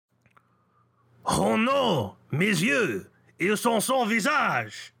Oh no, messieurs, ils sont sans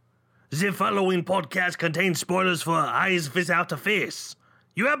visage. The following podcast contains spoilers for Eyes Without a Face.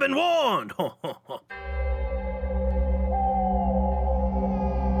 You have been warned.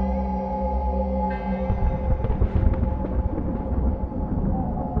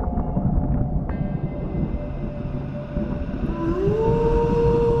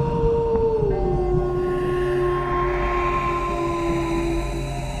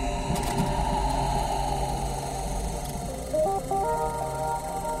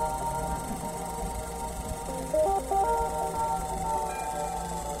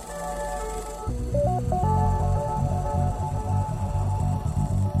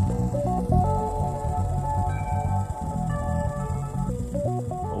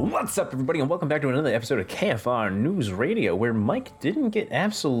 What's up, everybody, and welcome back to another episode of KFR News Radio, where Mike didn't get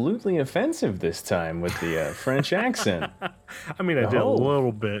absolutely offensive this time with the French accent. I mean, I did a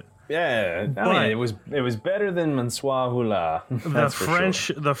little bit. Yeah, But- I mean, it was better than Monsieur Hula.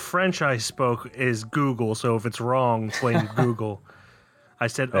 The French I spoke is Google, so if it's wrong, blame Google. I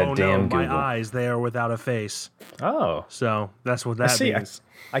said, That oh no, damn my Google. eyes, they are without a face. Oh, So that's what that see, means.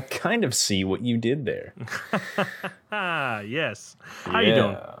 I kind of see what you did there. Ah, yes. How you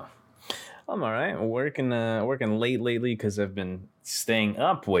doing? I'm all right. Working late lately because I've been staying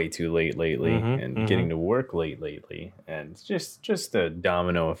up way too late lately and getting to work late lately, and it's just a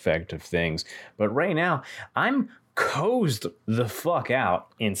domino effect of things. But right now, I'm cozied the fuck out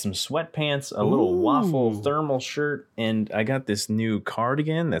in some sweatpants, a little waffle thermal shirt, and I got this new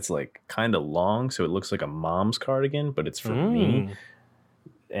cardigan that's like kind of long, so it looks like a mom's cardigan, but it's for me.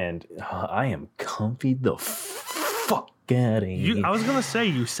 And I am comfy the fuck out of here. I was gonna say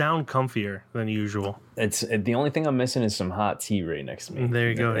you sound comfier than usual. It's the only thing I'm missing is some hot tea right next to me. There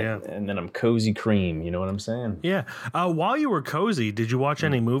you go, yeah. And then I'm cozy cream. You know what I'm saying? Yeah. While you were cozy, did you watch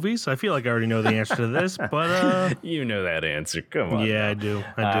any movies? I feel like I already know the answer to this, but You know that answer. Come on. yeah, now. I do.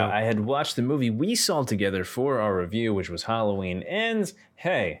 I had watched the movie we saw together for our review, which was Halloween Ends.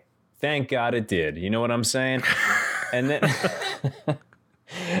 Hey, thank God it did. You know what I'm saying? And then,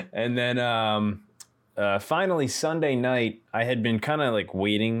 and then, finally Sunday night, I had been kind of like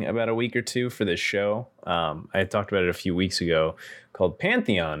waiting about a week or two for this show. I had talked about it a few weeks ago, called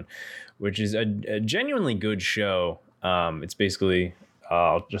Pantheon, which is a genuinely good show. It's basically,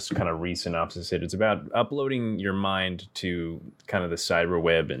 I'll just kind of re-synopsis it. It's about uploading your mind to kind of the cyber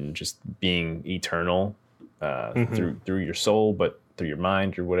web and just being eternal through your soul, but through your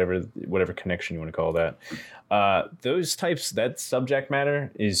mind or whatever connection you want to call that. That subject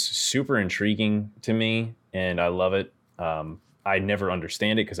matter is super intriguing to me, and I love it. I never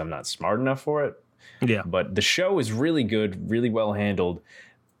understand it because I'm not smart enough for it. Yeah. But the show is really good, really well handled.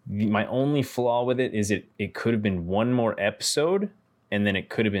 My only flaw with it is it could have been one more episode, and then it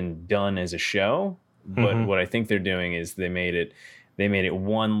could have been done as a show. But what I think they're doing is they made it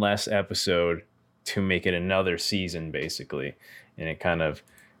one less episode to make it another season, basically. And it kind of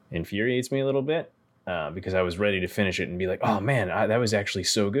infuriates me a little bit because I was ready to finish it and be like, oh man, that was actually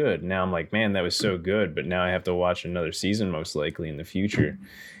so good. Now I'm like, man, that was so good, but now I have to watch another season most likely in the future.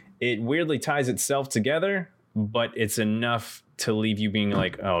 It weirdly ties itself together, but it's enough to leave you being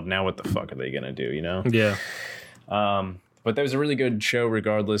like, oh, now what the fuck are they gonna do, you know? Yeah. But that was a really good show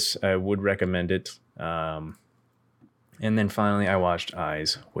regardless. I would recommend it. And then finally, I watched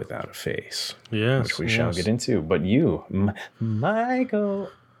Eyes Without a Face, Yes. which we shall get into. But you, Michael,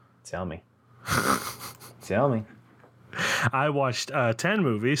 tell me. Tell me. I watched 10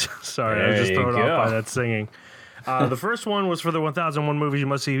 movies. Sorry, I was There just you thrown go. off by that singing. The first one was for the 1001 movies you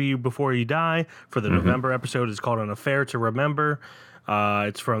must see before you die. For the November episode, it's called An Affair to Remember.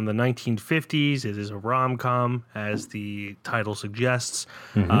 It's from the 1950s. It is a rom-com, as the title suggests.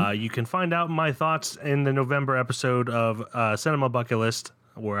 You can find out my thoughts in the November episode of Cinema Bucket List,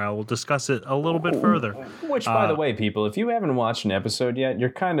 where I will discuss it a little bit further. Which, by the way, people, if you haven't watched an episode yet, you're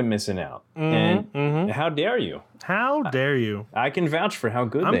kind of missing out. And how dare you? How dare you? I can vouch for how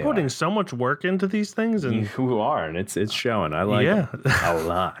good I'm they putting are. so much work into these things, and You are, and it's showing. I like it a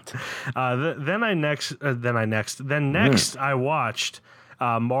lot. Next, I watched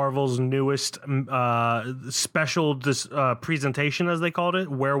Marvel's newest special presentation, as they called it,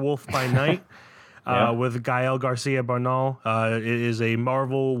 Werewolf by Night. With Gael Garcia Bernal. It is a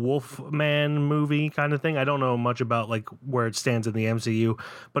Marvel Wolfman movie kind of thing. I don't know much about like where it stands in the MCU,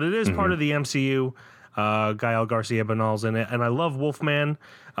 but it is part of the MCU. Gael Garcia Bernal's in it, and I love Wolfman.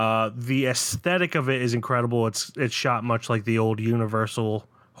 The aesthetic of it is incredible. It's shot much like the old Universal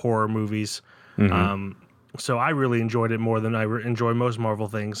horror movies. So I really enjoyed it more than I enjoy most Marvel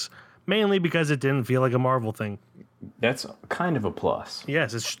things, mainly because it didn't feel like a Marvel thing. That's kind of a plus.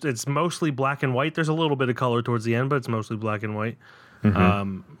 Yes, it's mostly black and white. There's a little bit of color towards the end, but it's mostly black and white,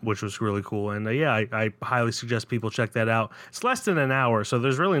 which was really cool. And I highly suggest people check that out. It's less than an hour, so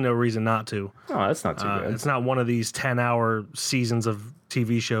there's really no reason not to. Oh, that's not too bad. It's not one of these 10-hour seasons of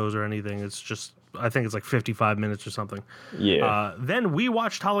TV shows or anything. It's just, I think it's like 55 minutes or something. Yeah. Then we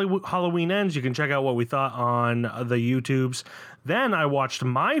watched Halloween Ends. You can check out what we thought on the YouTubes. Then I watched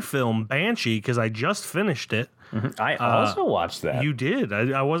my film Banshee because I just finished it. I also watched that. You did. I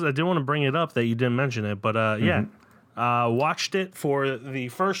didn't want to bring it up that you didn't mention it, but yeah, watched it for the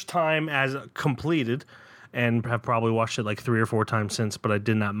first time as completed, and have probably watched it like 3 or 4 times since. But I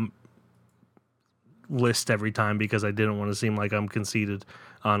did not list every time because I didn't want to seem like I'm conceited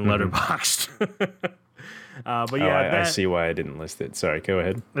on Letterboxd. But yeah, I see why I didn't list it. Sorry, go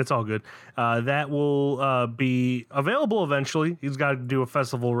ahead. It's all good. That will be available eventually. He's got to do a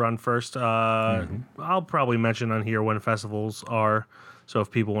festival run first. I'll probably mention on here when festivals are. So if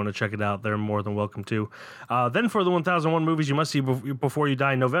people want to check it out, they're more than welcome to. Then for the 1001 Movies You Must See Before You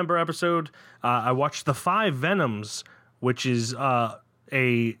Die November episode, I watched The 5 Venoms, which is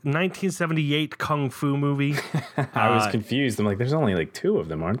a 1978 kung fu movie. I was confused. I'm like, there's only like 2 of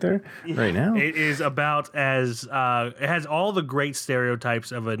them, aren't there? Right now. It is about as it has all the great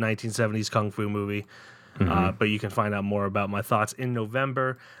stereotypes of a 1970s kung fu movie. But you can find out more about my thoughts in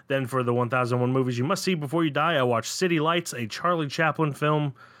November. Then for the 1001 Movies You Must See Before You Die, I watched City Lights, a Charlie Chaplin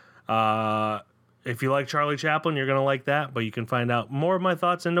film. If you like Charlie Chaplin, you're going to like that. But you can find out more of my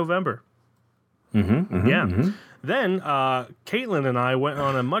thoughts in November. Then Caitlin and I went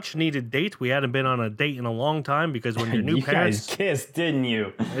on a much-needed date. We hadn't been on a date in a long time because when you're new you parents... guys kissed, didn't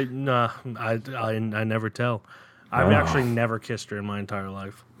you? No, I never tell. I've actually never kissed her in my entire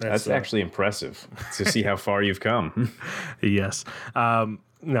life. That's actually impressive to see how far you've come. Yes.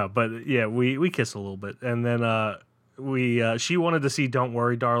 No, but yeah, we kissed a little bit. And then she wanted to see Don't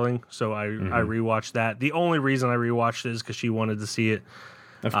Worry, Darling, so I rewatched that. The only reason I rewatched it is because she wanted to see it.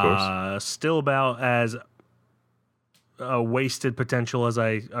 Of course. Still about as wasted potential as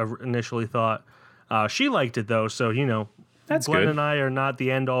I initially thought. She liked it, though, so, That's Glenn good. and I are not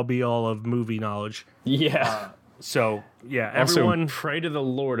the end-all, be-all of movie knowledge. Yeah. So, yeah, everyone... Also, pray to the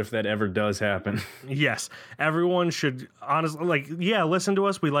Lord if that ever does happen. Yes. Everyone should, honestly, listen to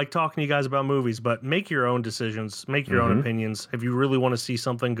us. We like talking to you guys about movies, but make your own decisions. Make your own opinions. If you really want to see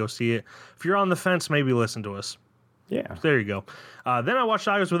something, go see it. If you're on the fence, maybe listen to us. Yeah. There you go. Then I watched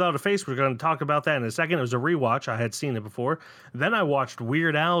Eyes Without a Face. We're going to talk about that in a second. It was a rewatch. I had seen it before. Then I watched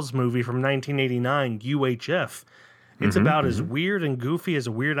Weird Al's movie from 1989, UHF. It's about as weird and goofy as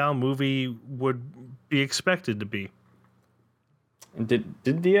a Weird Al movie would be expected to be. Did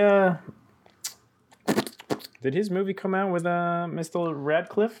his movie come out with Mr.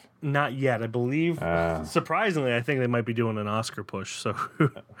 Radcliffe? Not yet, I believe. Surprisingly, I think they might be doing an Oscar push. So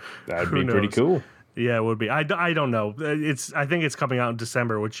that'd be pretty cool. Yeah, it would be. I don't know. I think it's coming out in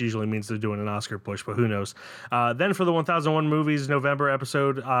December, which usually means they're doing an Oscar push, but who knows? Then for the 1001 Movies November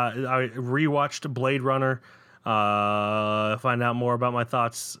episode, I rewatched Blade Runner. Find out more about my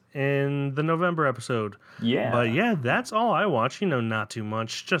thoughts in the November episode. Yeah. But yeah, that's all I watch. Not too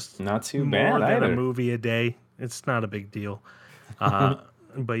much. Just not too more bad than either. A movie a day. It's not a big deal.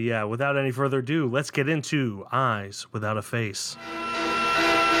 But yeah, without any further ado, let's get into Eyes Without a Face.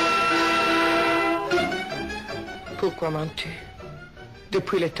 Pourquoi mens-tu?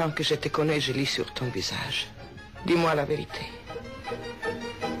 Depuis le temps que je te connais, je lis sur ton visage. Dis-moi la vérité.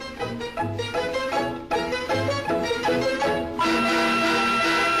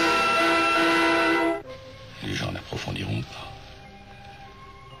 Les gens n'approfondiront pas.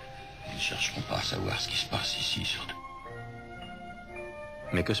 Ils ne chercheront pas à savoir ce qui se passe ici, surtout.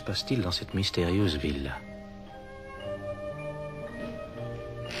 Mais que se passe-t-il dans cette mystérieuse ville-là?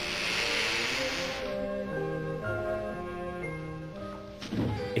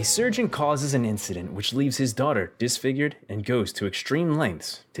 A surgeon causes an incident which leaves his daughter disfigured and goes to extreme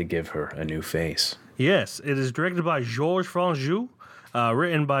lengths to give her a new face. Yes, it is directed by Georges Franju,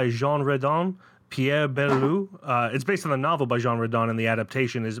 written by Jean Redon, Pierre Boileau. It's based on the novel by Jean Redon, and the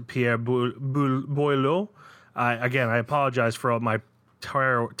adaptation is Pierre Boileau. Again, I apologize for all my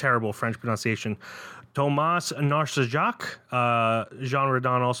terrible French pronunciation. Thomas Narcejac. Jean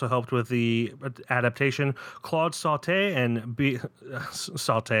Redon also helped with the adaptation. Claude Sauté and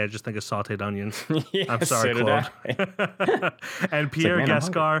Sauté. I just think of sautéed onions. Yes, I'm sorry, so Claude. And Pierre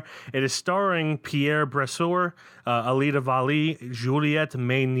Gascar. It is starring Pierre Brasseur, Alida Valli, Juliette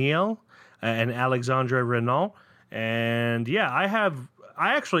Mayniel, and Alexandre Renault. And yeah,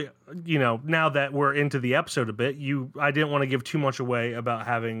 I actually, now that we're into the episode a bit, I didn't want to give too much away about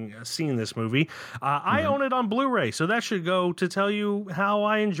having seen this movie. I own it on Blu-ray, so that should go to tell you how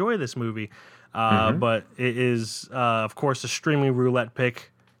I enjoy this movie. But it is, of course, a streaming roulette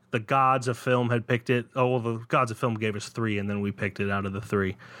pick. The Gods of Film had picked it. Oh, well, the Gods of Film gave us 3, and then we picked it out of the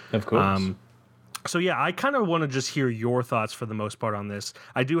 3. Of course. So yeah, I kind of want to just hear your thoughts for the most part on this.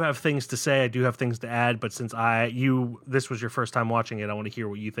 I do have things to say, I do have things to add, but since this was your first time watching it, I want to hear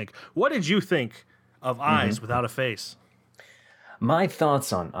what you think. What did you think of Eyes Without a Face? My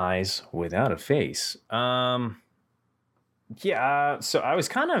thoughts on Eyes Without a Face. So I was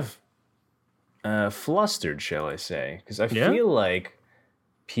kind of flustered, shall I say, because I feel like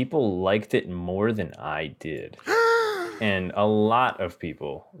people liked it more than I did. And a lot of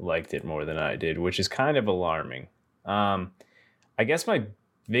people liked it more than I did, which is kind of alarming. I guess my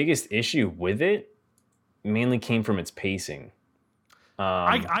biggest issue with it mainly came from its pacing.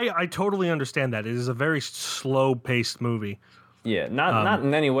 I totally understand that. It is a very slow-paced movie. Yeah, not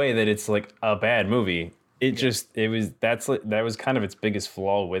in any way that it's like a bad movie. That was kind of its biggest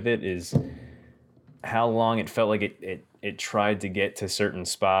flaw with it, is how long it felt like it tried to get to certain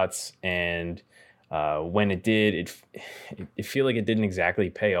spots, and when it did, it feel like it didn't exactly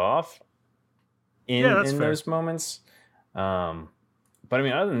pay off in those moments. But I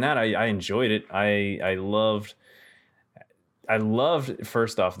mean, other than that, I enjoyed it. I loved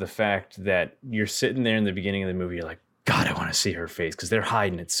first off the fact that you're sitting there in the beginning of the movie, you're like, God, I want to see her face, because they're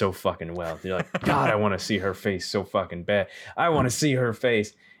hiding it so fucking well. You're like, God, I want to see her face so fucking bad. I want to see her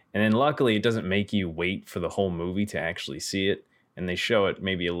face. And then luckily it doesn't make you wait for the whole movie to actually see it. And they show it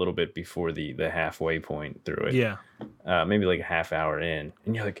maybe a little bit before the halfway point through it. Yeah. Maybe like a half hour in.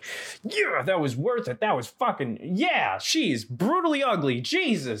 And you're like, yeah, that was worth it. That was fucking, yeah, she's brutally ugly.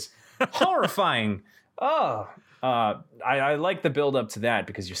 Jesus. Horrifying. I like the build up to that,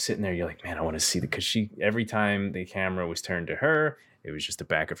 because you're sitting there, you're like, man, I want to see because every time the camera was turned to her, it was just the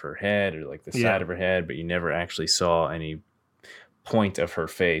back of her head or like the side of her head, but you never actually saw any point of her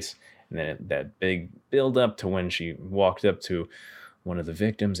face. And then that big build up to when she walked up to one of the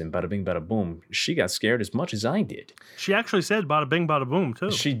victims and bada bing, bada boom, she got scared as much as I did. She actually said bada bing, bada boom,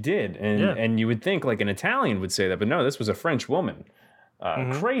 too. She did. And you would think like an Italian would say that, but no, this was a French woman.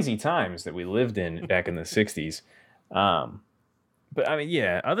 Crazy times that we lived in back in the 60s. But I mean,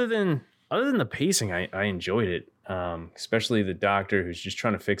 yeah, other than the pacing, I enjoyed it. Especially the doctor who's just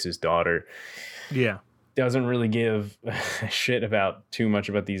trying to fix his daughter. Yeah. Doesn't really give a shit about too much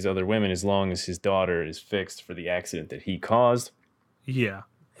about these other women as long as his daughter is fixed for the accident that he caused. Yeah.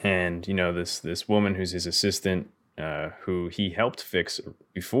 And, this woman who's his assistant, who he helped fix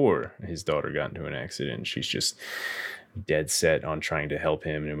before his daughter got into an accident, she's just dead set on trying to help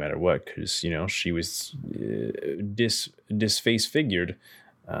him no matter what, because, she was disfigured,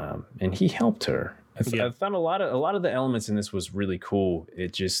 and he helped her. I thought a lot of the elements in this was really cool.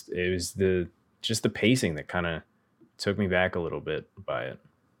 It was the pacing that kind of took me back a little bit by it.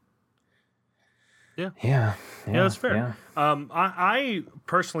 Yeah, that's fair. Yeah. I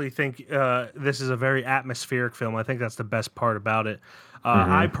personally think this is a very atmospheric film. I think that's the best part about it.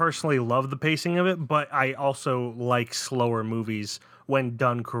 I personally love the pacing of it, but I also like slower movies when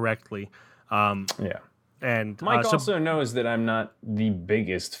done correctly. And Mike also knows that I'm not the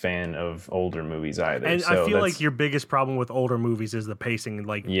biggest fan of older movies either. And I feel like your biggest problem with older movies is the pacing,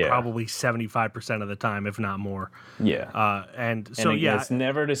 probably 75% of the time, if not more. Yeah. It's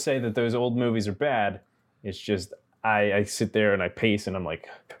never to say that those old movies are bad. It's just I sit there and I pace and I'm like,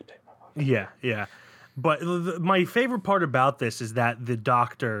 God damn. Yeah. But my favorite part about this is that the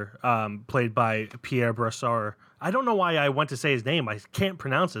doctor, played by Pierre Brassard, I don't know why I went to say his name. I can't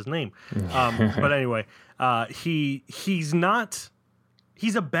pronounce his name. But anyway, he's a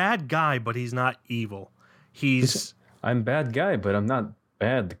bad guy, but he's not evil. I'm bad guy, but I'm not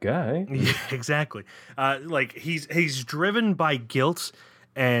bad guy. Yeah, exactly. He's driven by guilt,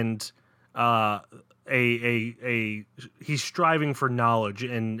 and he's striving for knowledge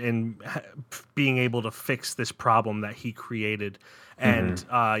and being able to fix this problem that he created. And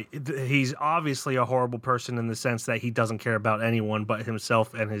he's obviously a horrible person in the sense that he doesn't care about anyone but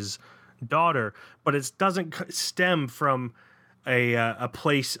himself and his daughter. But it doesn't stem from a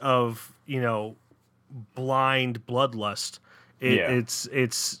place of blind bloodlust.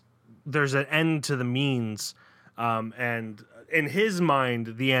 It's there's an end to the means, and in his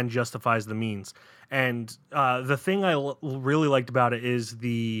mind, the end justifies the means. And the thing I really liked about it is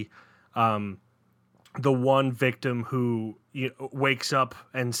the one victim who wakes up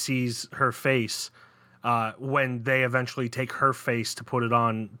and sees her face when they eventually take her face to put it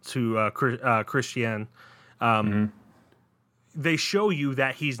on to Christiane. they show you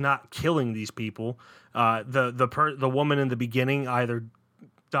that he's not killing these people. The woman in the beginning either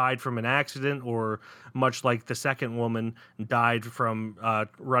died from an accident, or much like the second woman, died from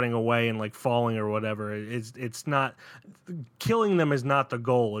running away and like falling or whatever. It's not, killing them is not the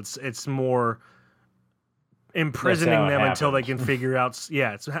goal. It's more imprisoning them until they can figure out.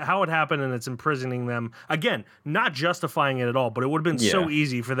 Yeah, it's how it happened, and it's imprisoning them. Again, not justifying it at all, but it would have been so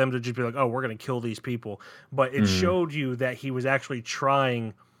easy for them to just be like, oh, we're going to kill these people. But it showed you that he was actually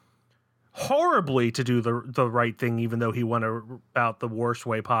trying horribly to do the right thing, even though he went about the worst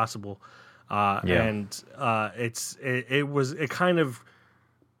way possible. And it kind of,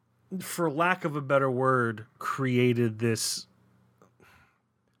 for lack of a better word, created this,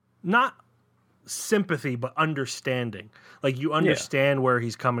 not sympathy, but understanding. Like, you understand where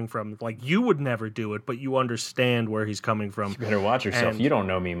he's coming from. Like, you would never do it, but you understand where he's coming from. You better watch yourself. You don't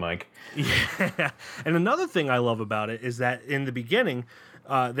know me, Mike. Yeah. And another thing I love about it is that in the beginning,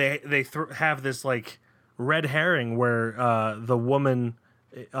 they have this like red herring where the woman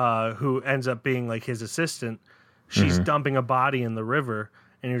who ends up being like his assistant, she's dumping a body in the river,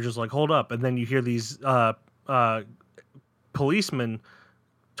 and you're just like, hold up. And then you hear these policemen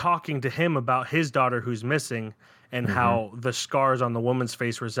talking to him about his daughter who's missing, and how the scars on the woman's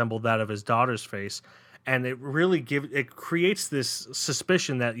face resemble that of his daughter's face. And it really creates this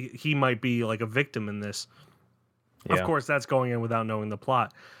suspicion that he might be like a victim in this. Yeah. Of course, that's going in without knowing the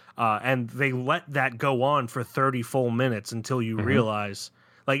plot. And they let that go on for 30 full minutes until you realize.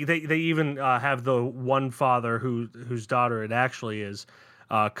 Like, they even have the one father whose daughter it actually is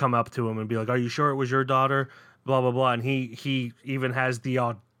come up to him and be like, are you sure it was your daughter? Blah, blah, blah. And he even has the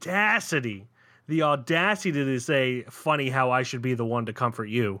audacity to say, funny how I should be the one to comfort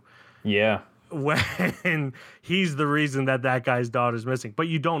you. Yeah. When he's the reason that guy's daughter's missing. But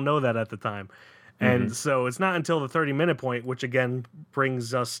you don't know that at the time. And so it's not until the 30-minute point, which again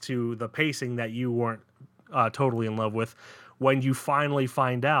brings us to the pacing that you weren't totally in love with, when you finally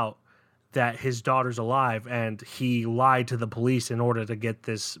find out that his daughter's alive and he lied to the police in order to get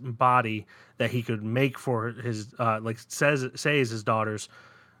this body that he could make for his, say is his daughter's,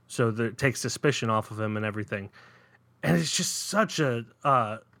 so that it takes suspicion off of him and everything. And it's just such a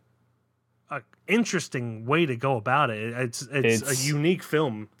interesting way to go about it. It's a unique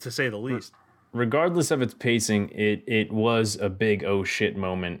film, to say the least. Regardless of its pacing, it was a big oh shit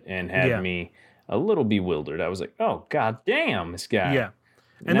moment and had me a little bewildered. I was like, oh god damn, this guy. Yeah.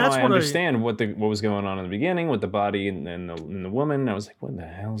 And now that's I what understand what was going on in the beginning with the body and the woman. I was like, what the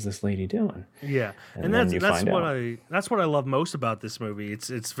hell is this lady doing? Yeah. And that's what I love most about this movie.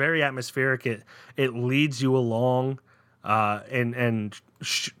 It's very atmospheric. It leads you along and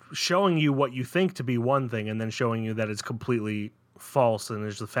showing you what you think to be one thing, and then showing you that it's completely false and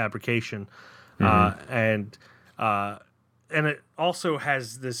there's the fabrication. And it also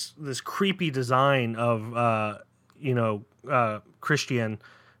has this creepy design of Christian,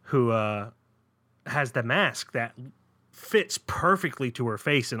 who has the mask that fits perfectly to her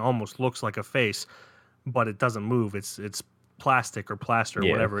face and almost looks like a face, but it doesn't move. It's plastic or plaster or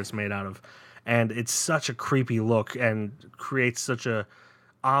whatever it's made out of, and it's such a creepy look and creates such a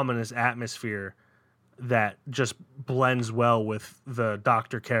ominous atmosphere that just blends well with the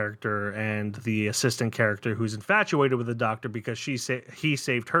doctor character and the assistant character who's infatuated with the doctor because he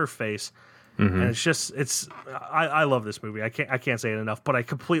saved her face. And I love this movie. I can't say it enough, but I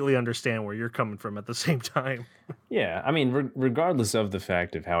completely understand where you're coming from at the same time. Yeah, I mean, regardless of the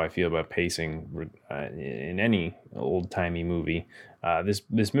fact of how I feel about pacing in any old-timey movie,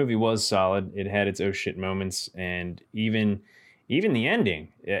 this movie was solid. It had its oh shit moments, and even the ending,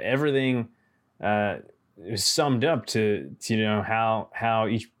 everything was summed up to how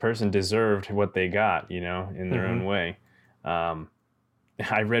each person deserved what they got, in their own way.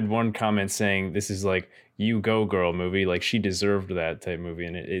 I read one comment saying this is like You Go Girl movie, like she deserved that type movie,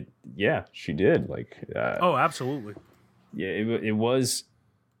 and she did. Like, oh, absolutely. Yeah, it was.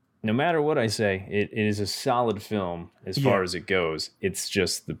 No matter what I say, it is a solid film as far as it goes. It's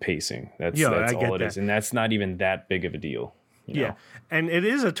just the pacing. That's all it is, and that's not even that big of a deal. You know? And it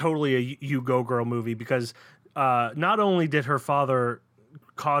is totally a You Go Girl movie because not only did her father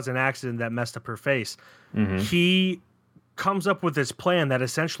cause an accident that messed up her face, he comes up with this plan that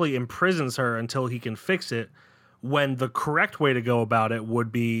essentially imprisons her until he can fix it, when the correct way to go about it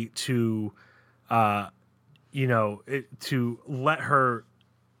would be to let her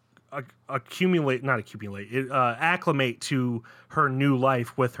acclimate to her new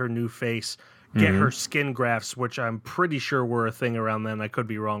life with her new face, get her skin grafts, which I'm pretty sure were a thing around then. I could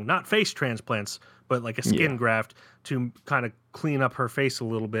be wrong. Not face transplants, but like a skin graft to kind of clean up her face a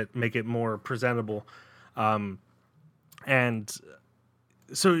little bit, make it more presentable. And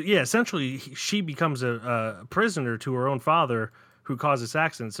so, yeah, essentially, she becomes a prisoner to her own father who caused this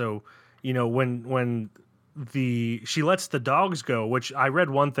accident. So, you know, when she lets the dogs go, which I read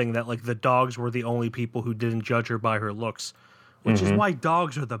one thing that like the dogs were the only people who didn't judge her by her looks, which is why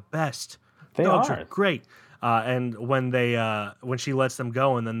dogs are the best. Dogs are great. And when she lets them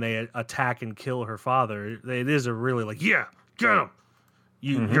go and then they attack and kill her father, it is a really like, yeah, get him.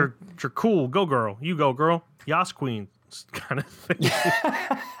 You're cool. Go girl. You go girl. Yas queen kind of thing.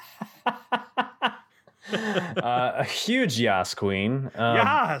 A huge Yas queen.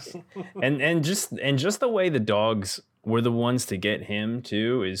 Yas. and just the way the dogs were the ones to get him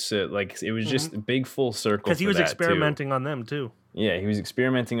too is like it was just a big full circle. Because he was experimenting on them too. Yeah, he was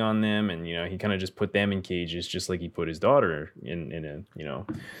experimenting on them, and you know he kind of just put them in cages, just like he put his daughter in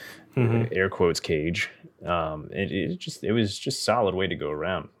a air quotes cage. It was just solid way to go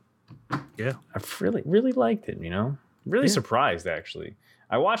around. Yeah, I've really liked it. You know, really surprised actually.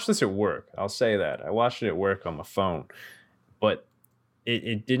 I watched this at work. I'll say that I watched it at work on my phone, but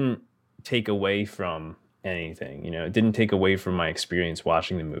it didn't take away from anything. You know, it didn't take away from my experience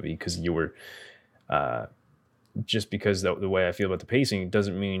watching the movie because you were. Just because the way I feel about the pacing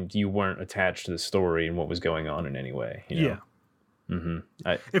doesn't mean you weren't attached to the story and what was going on in any way. You know? Yeah.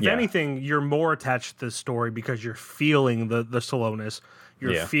 Mm-hmm. If anything, you're more attached to the story because you're feeling the slowness.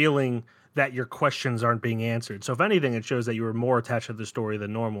 You're feeling that your questions aren't being answered. So if anything, it shows that you were more attached to the story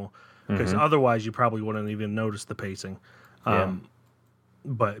than normal because otherwise you probably wouldn't even notice the pacing.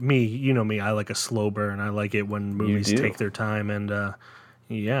 But me, I like a slow burn. I like it when movies take their time and,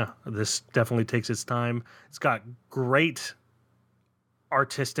 yeah, this definitely takes its time. It's got great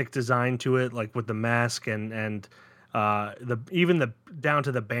artistic design to it, like with the mask and the down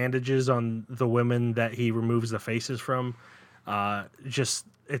to the bandages on the women that he removes the faces from. It's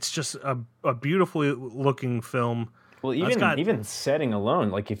just a beautifully looking film. Well, even setting alone,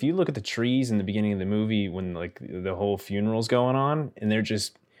 like if you look at the trees in the beginning of the movie when like the whole funeral's going on, and they're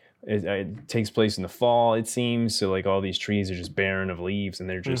just. It takes place in the fall, it seems. So like all these trees are just barren of leaves, and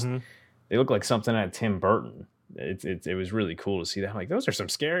they're just they look like something out of Tim Burton. It was really cool to see that. I'm like, those are some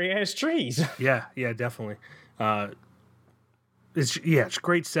scary ass trees. Yeah, definitely. It's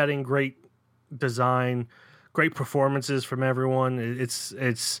great setting, great design, great performances from everyone.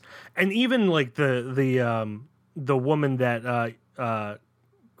 It's and even like the woman that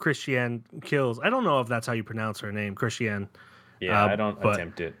Christiane kills. I don't know if that's how you pronounce her name, Christiane. Yeah, I don't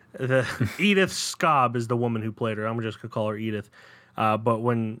attempt it. Edith Scobb is the woman who played her. I'm just gonna call her Edith. But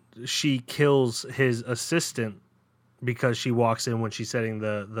when she kills his assistant because she walks in when she's setting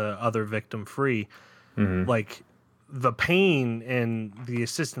the other victim free, like the pain in the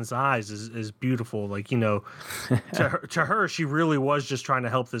assistant's eyes is beautiful. Like to her, she really was just trying to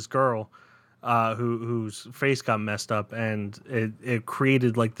help this girl whose face got messed up, and it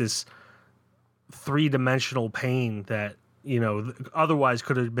created like this 3-dimensional pain that. Otherwise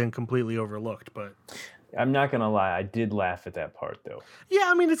could have been completely overlooked, but I'm not gonna lie, I did laugh at that part though. Yeah,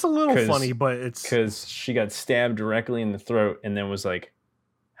 I mean it's a little funny, but it's because she got stabbed directly in the throat and then was like,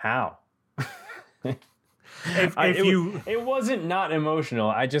 "How?" It wasn't not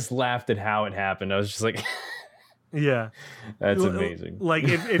emotional. I just laughed at how it happened. I was just like, yeah, that's amazing. Like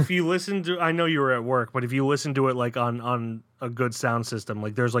if you listen to, I know you were at work, but if you listen to it like on a good sound system,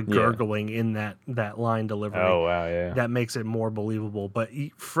 like there's like gurgling in that line delivery. Oh wow, yeah. That makes it more believable. But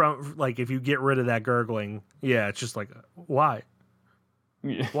from like if you get rid of that gurgling, it's just like why?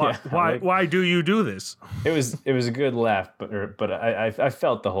 Why do you do this? It was a good laugh, but I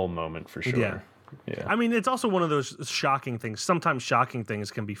felt the whole moment for sure. Yeah. I mean, it's also one of those shocking things. Sometimes shocking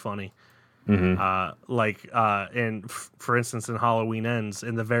things can be funny. For instance, in Halloween Ends,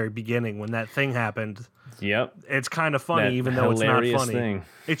 in the very beginning, when that thing happened, it's kind of funny, even though it's not funny. Thing.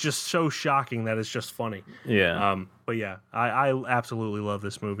 It's just so shocking that it's just funny. Yeah. But yeah, I absolutely love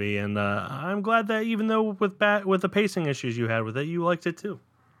this movie, and I'm glad that even though with the pacing issues you had with it, you liked it too.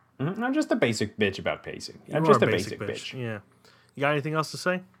 I'm just a basic bitch about pacing. I'm just a basic bitch. Yeah. You got anything else to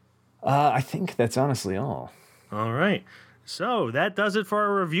say? I think that's honestly all. All right. So that does it for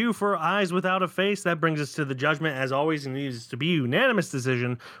our review for Eyes Without a Face. That brings us to the judgment. As always, it needs to be a unanimous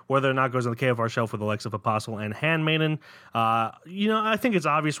decision whether or not it goes on the KFR shelf with the likes of Apostle and Handmaiden. I think it's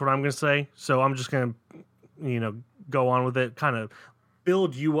obvious what I'm going to say, so I'm just going to, go on with it, kind of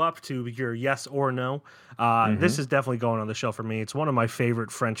build you up to your yes or no. This is definitely going on the shelf for me. It's one of my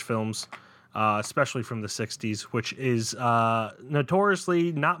favorite French films. Especially from the 60s, which is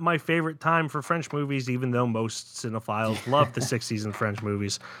notoriously not my favorite time for French movies, even though most cinephiles love the 60s and French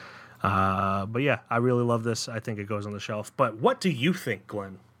movies. But yeah, I really love this. I think it goes on the shelf. But what do you think,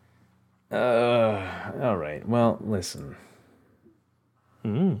 Glenn? All right. Well, listen.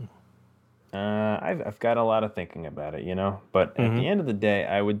 I've got a lot of thinking about it, But at the end of the day,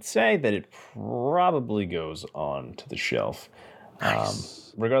 I would say that it probably goes on to the shelf.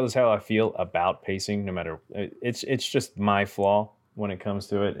 Nice. Regardless how I feel about pacing, no matter it's just my flaw when it comes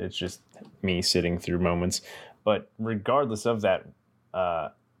to it. It's just me sitting through moments. But regardless of that,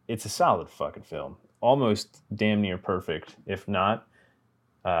 it's a solid fucking film. Almost damn near perfect, if not.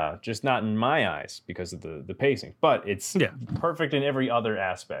 Just not in my eyes because of the pacing, but it's perfect in every other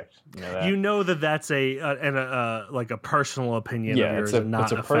aspect. That's a personal opinion of yours,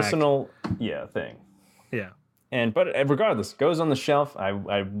 it's a personal thing. Yeah. But regardless, goes on the shelf.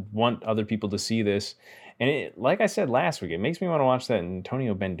 I want other people to see this, and like I said last week, it makes me want to watch that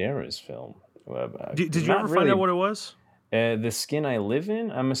Antonio Banderas film. Did you ever find out what it was? The Skin I Live In.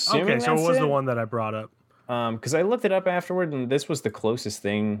 I'm assuming. Okay, so it was the one that I brought up. Because I looked it up afterward, and this was the closest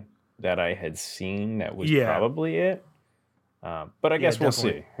thing that I had seen that was probably it. But I guess we'll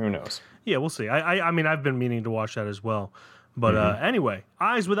see. Who knows? Yeah, we'll see. I mean, I've been meaning to watch that as well. But anyway,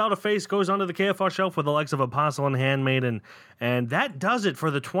 Eyes Without a Face goes onto the KFR shelf with the likes of Apostle and Handmaiden. And that does it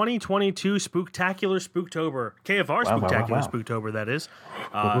for the 2022 Spooktacular Spooktober. KFR Spooktacular Spooktober, that is.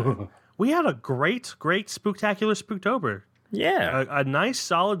 We had a great Spooktacular Spooktober. Yeah. A nice,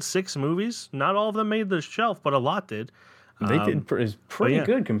 solid 6 movies. Not all of them made the shelf, but a lot did. They did pretty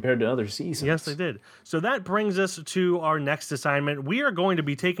good compared to other seasons. Yes, they did. So that brings us to our next assignment. We are going to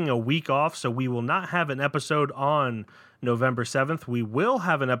be taking a week off, so we will not have an episode on November 7th. We will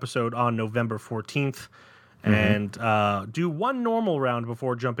have an episode on November 14th and do one normal round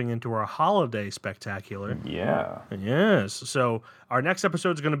before jumping into our holiday spectacular. Yeah. Yes. So our next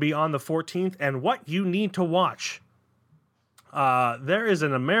episode is going to be on the 14th, and what you need to watch. There is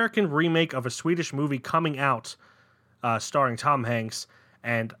an American remake of a Swedish movie coming out starring Tom Hanks,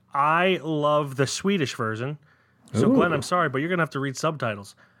 and I love the Swedish version. So, Glenn, I'm sorry, but you're going to have to read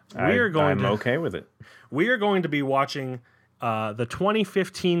subtitles. I'm okay with it. We are going to be watching the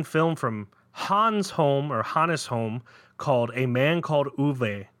 2015 film from Hannes Holm called A Man Called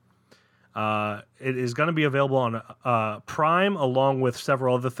Uwe. It is going to be available on Prime, along with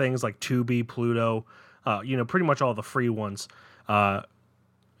several other things like Tubi, Pluto, pretty much all the free ones. And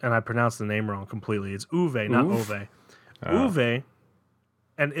I pronounced the name wrong completely. It's Uwe, not Ove. Uwe,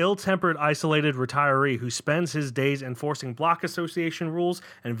 an ill-tempered, isolated retiree who spends his days enforcing block association rules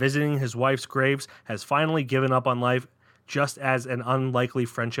and visiting his wife's graves, has finally given up on life just as an unlikely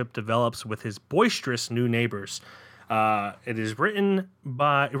friendship develops with his boisterous new neighbors. It is written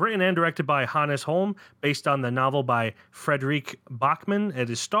and directed by Hannes Holm, based on the novel by Fredrik Backman.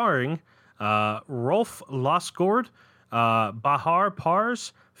 It is starring Rolf Lassgård, Bahar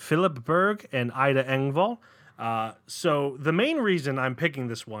Pars, Philip Berg, and Ida Engvall. So the main reason I'm picking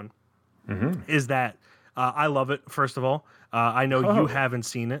this one is that I love it, first of all. I know you haven't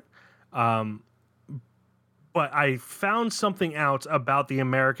seen it. But I found something out about the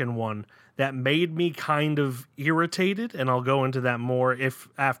American one that made me kind of irritated, and I'll go into that more if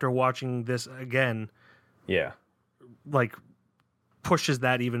after watching this again. Yeah. Like pushes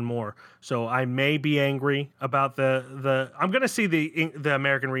that even more. So I may be angry about the I'm going to see the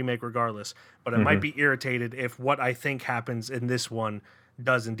American remake regardless, but I might be irritated if what I think happens in this one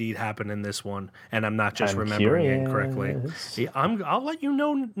does indeed happen in this one, and I'm not just remembering it correctly. Yeah, I'll let you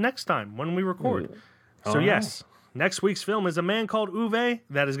know next time when we record. So yes, next week's film is A Man Called Uwe.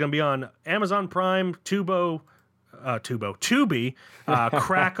 That is going to be on Amazon Prime, Tubi,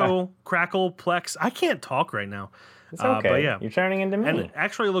 Crackle, Plex. I can't talk right now. It's okay. But yeah. You're turning into me. And it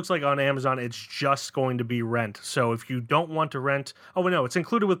actually looks like on Amazon it's just going to be rent. So if you don't want to rent, no, it's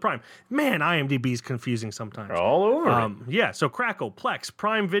included with Prime. Man, IMDb is confusing sometimes. They're all over it. Yeah, so Crackle, Plex,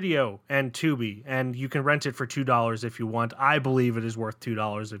 Prime Video, and Tubi, and you can rent it for $2 if you want. I believe it is worth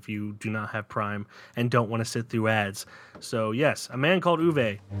 $2 if you do not have Prime and don't want to sit through ads. So yes, A Man Called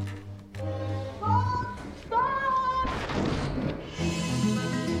Uwe.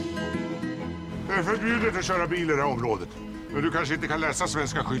 Det är förbjudet att köra bil i det här området. Men du kanske inte kan läsa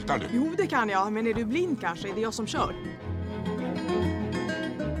svenska skyltar du? Jo, det kan jag. Men är du blind kanske? Är det jag som kör?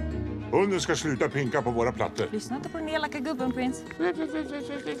 Hunden ska sluta pinka på våra plattor. Lyssna inte på den elaka gubben, Prins.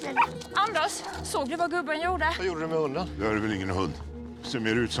 Anders, såg du vad gubben gjorde? Vad gjorde du med hunden? Det är väl ingen hund. Ser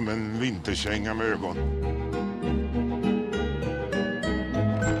mer ut som en vinterkänga med ögon.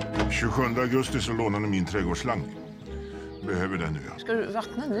 27 augusti så lånade min trädgårdsslang. Behöver den nu, ja. Ska du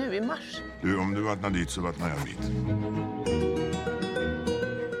vattna nu i mars? Du, om du vattnar dit så vattnar jag dit.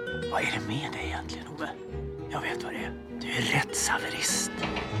 Vad är det med dig egentligen, Ove? Jag vet vad det är. Du är rättshaverist.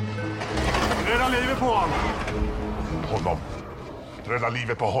 Rädda livet på honom! Rädda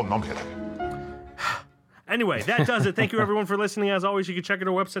livet på honom, Peter. Anyway, that does it. Thank you, everyone, for listening. As always, you can check out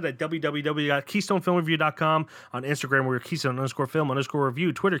our website at www.keystonefilmreview.com. On Instagram, we're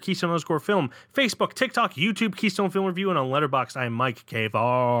Keystone_Film_Review. Twitter, Keystone_Film. Facebook, TikTok, YouTube, Keystone Film Review. And on Letterboxd, I'm Mike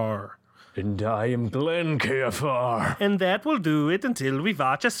KFR. And I am Glenn KFR. And that will do it until we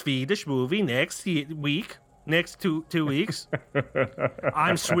watch a Swedish movie next week. Next two weeks.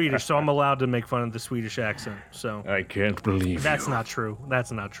 I'm Swedish, so I'm allowed to make fun of the Swedish accent. So I can't believe that's not true.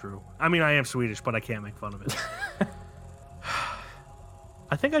 That's not true. I mean, I am Swedish, but I can't make fun of it.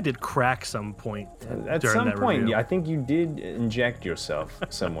 I think I did crack some point. At during some that point, review. I think you did inject yourself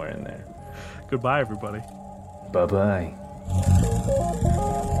somewhere in there. Goodbye, everybody. Bye-bye.